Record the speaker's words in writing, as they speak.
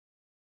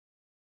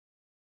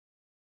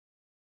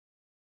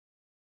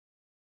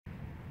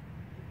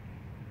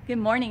Good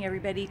morning,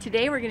 everybody.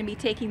 Today we're going to be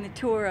taking the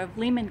tour of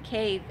Lehman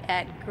Cave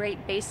at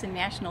Great Basin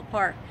National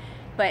Park.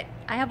 But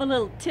I have a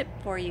little tip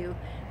for you.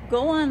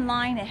 Go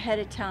online ahead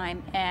of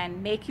time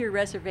and make your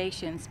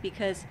reservations,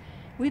 because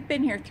we've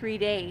been here 3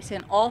 days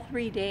and all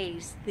 3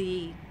 days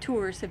the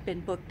tours have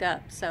been booked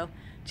up. So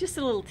just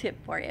a little tip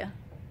for you.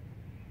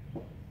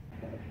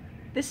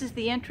 This is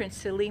the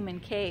entrance to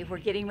Lehman Cave. We're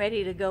getting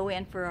ready to go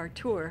in for our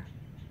tour.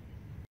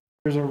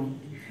 There's a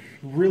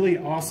really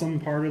awesome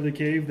part of the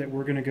cave that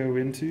we're going to go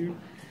into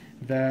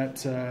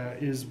that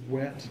is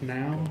wet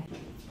now.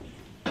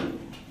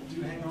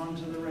 Do hang on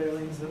to the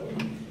railings though.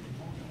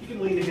 You can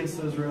lean against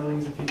those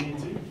railings if you need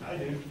to. I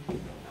do.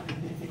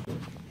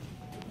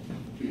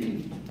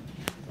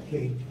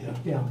 Okay,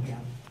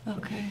 down.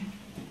 Okay.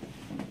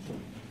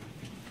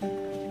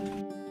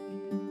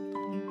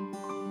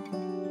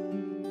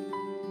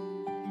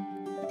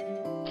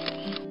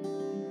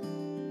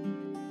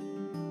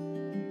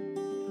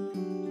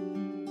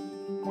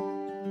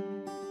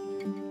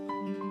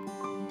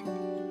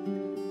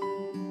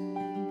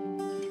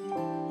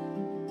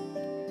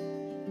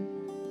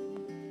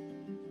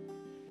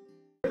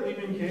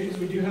 Caves,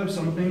 we do have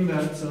something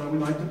that we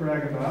like to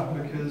brag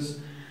about, because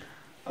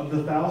of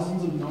the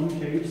thousands of known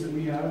caves that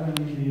we have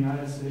in the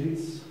United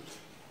States,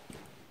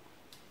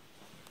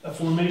 a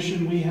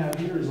formation we have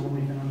here is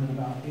only found in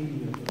about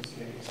 80 of those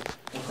caves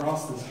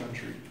across this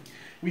country.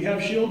 We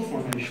have shield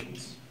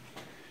formations.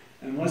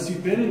 Unless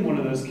you've been in one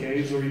of those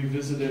caves or you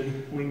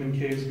visited Lehman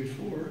Caves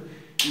before,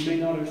 you may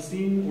not have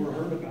seen or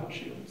heard about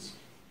shields.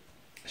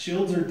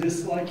 Shields are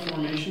disc-like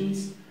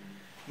formations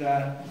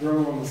that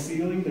grow on the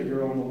ceiling, they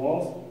grow on the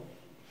walls.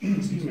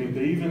 Excuse me,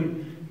 they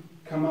even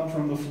come up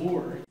from the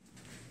floor.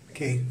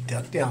 Okay,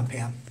 duck down,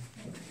 Pam.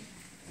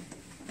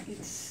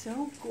 It's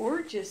so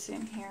gorgeous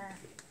in here.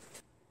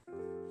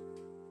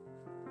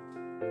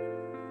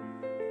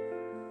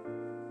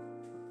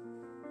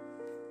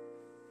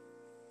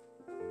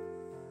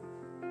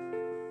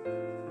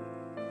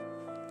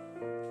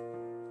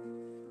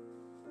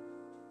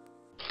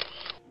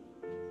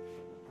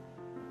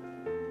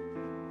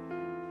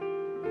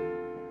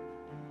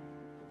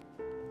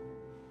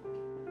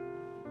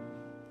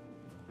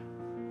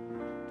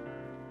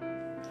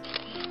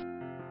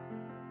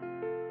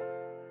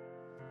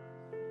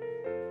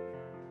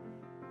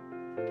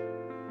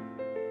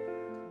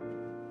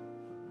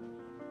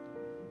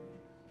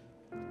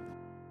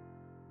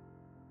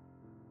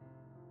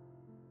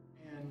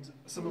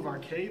 Some of our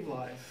cave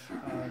life,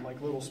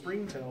 like little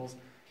springtails,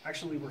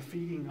 actually were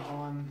feeding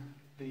on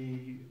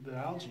the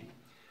algae.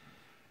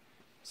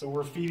 So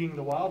we're feeding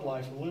the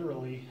wildlife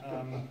literally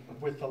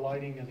with the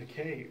lighting of the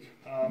cave.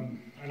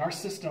 And our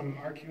system,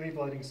 our cave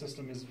lighting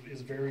system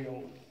is very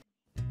old.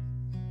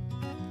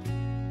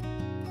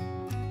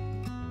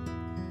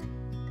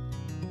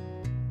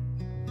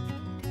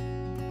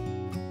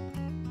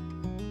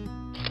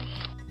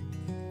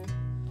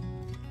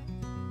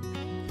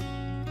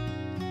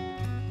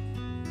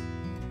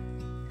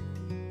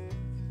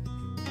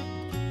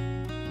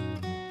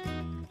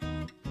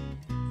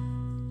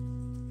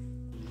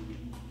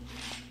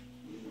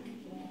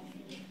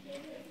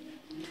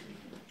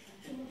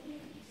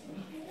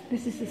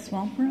 This is the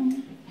swamp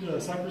room?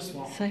 The cypress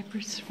swamp.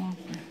 Cypress swamp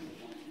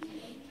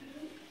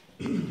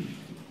room.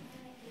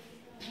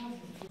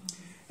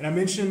 And I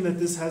mentioned that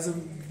this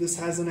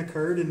hasn't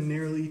occurred in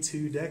nearly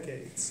 2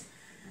 decades.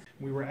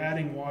 We were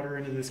adding water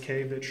into this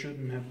cave that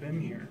shouldn't have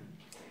been here.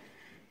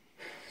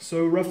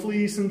 So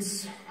roughly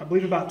since, I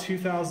believe about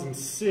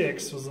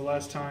 2006 was the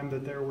last time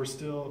that there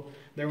was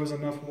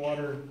enough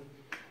water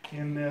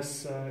in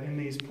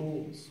these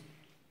pools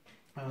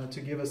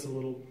to give us a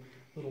little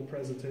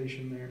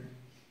presentation there.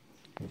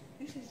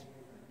 This is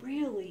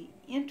really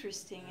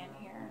interesting in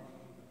here.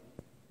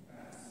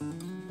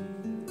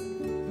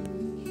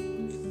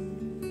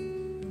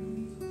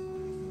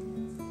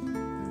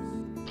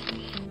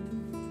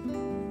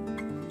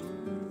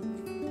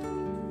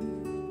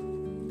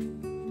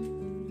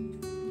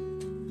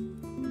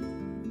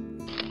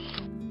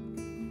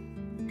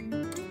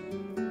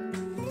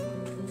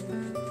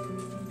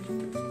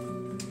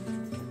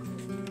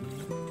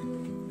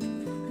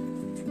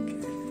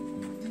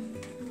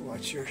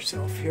 Watch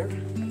yourself here.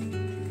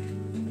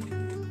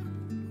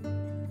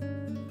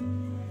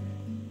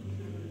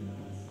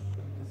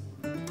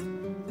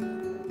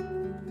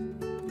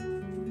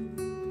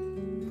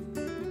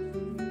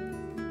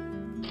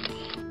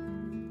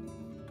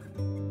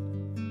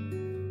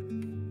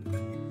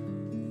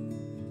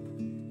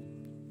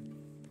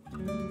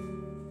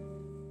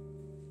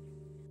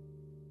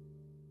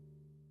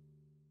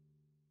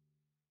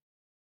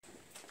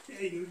 Yeah,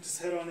 you can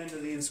just head on into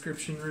the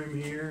inscription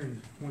room here,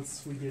 and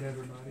once we get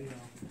everybody,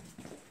 I'll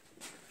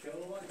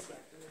kill the lights back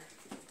there.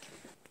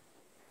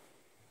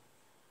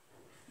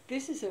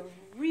 This is a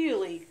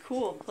really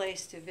cool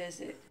place to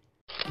visit.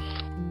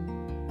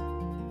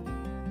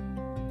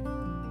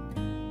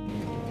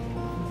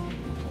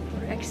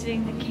 We're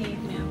exiting the cave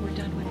now. We're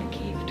done with the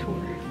cave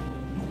tour.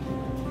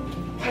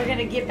 We're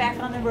gonna get back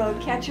on the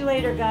road. Catch you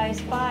later, guys.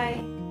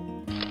 Bye.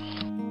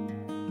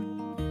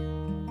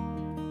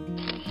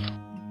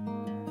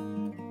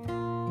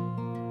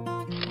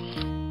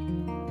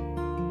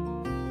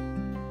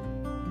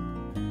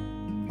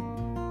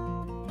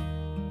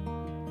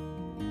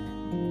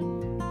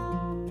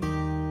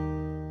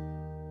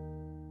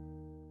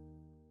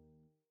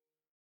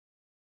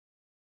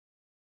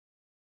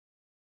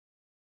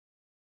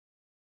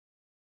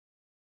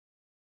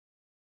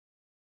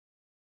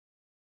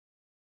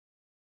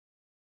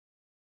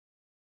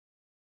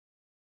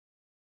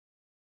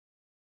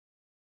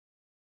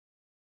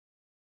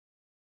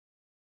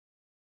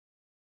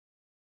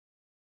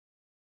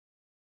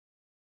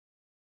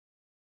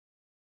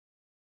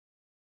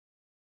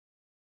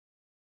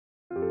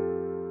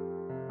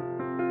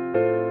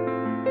 you.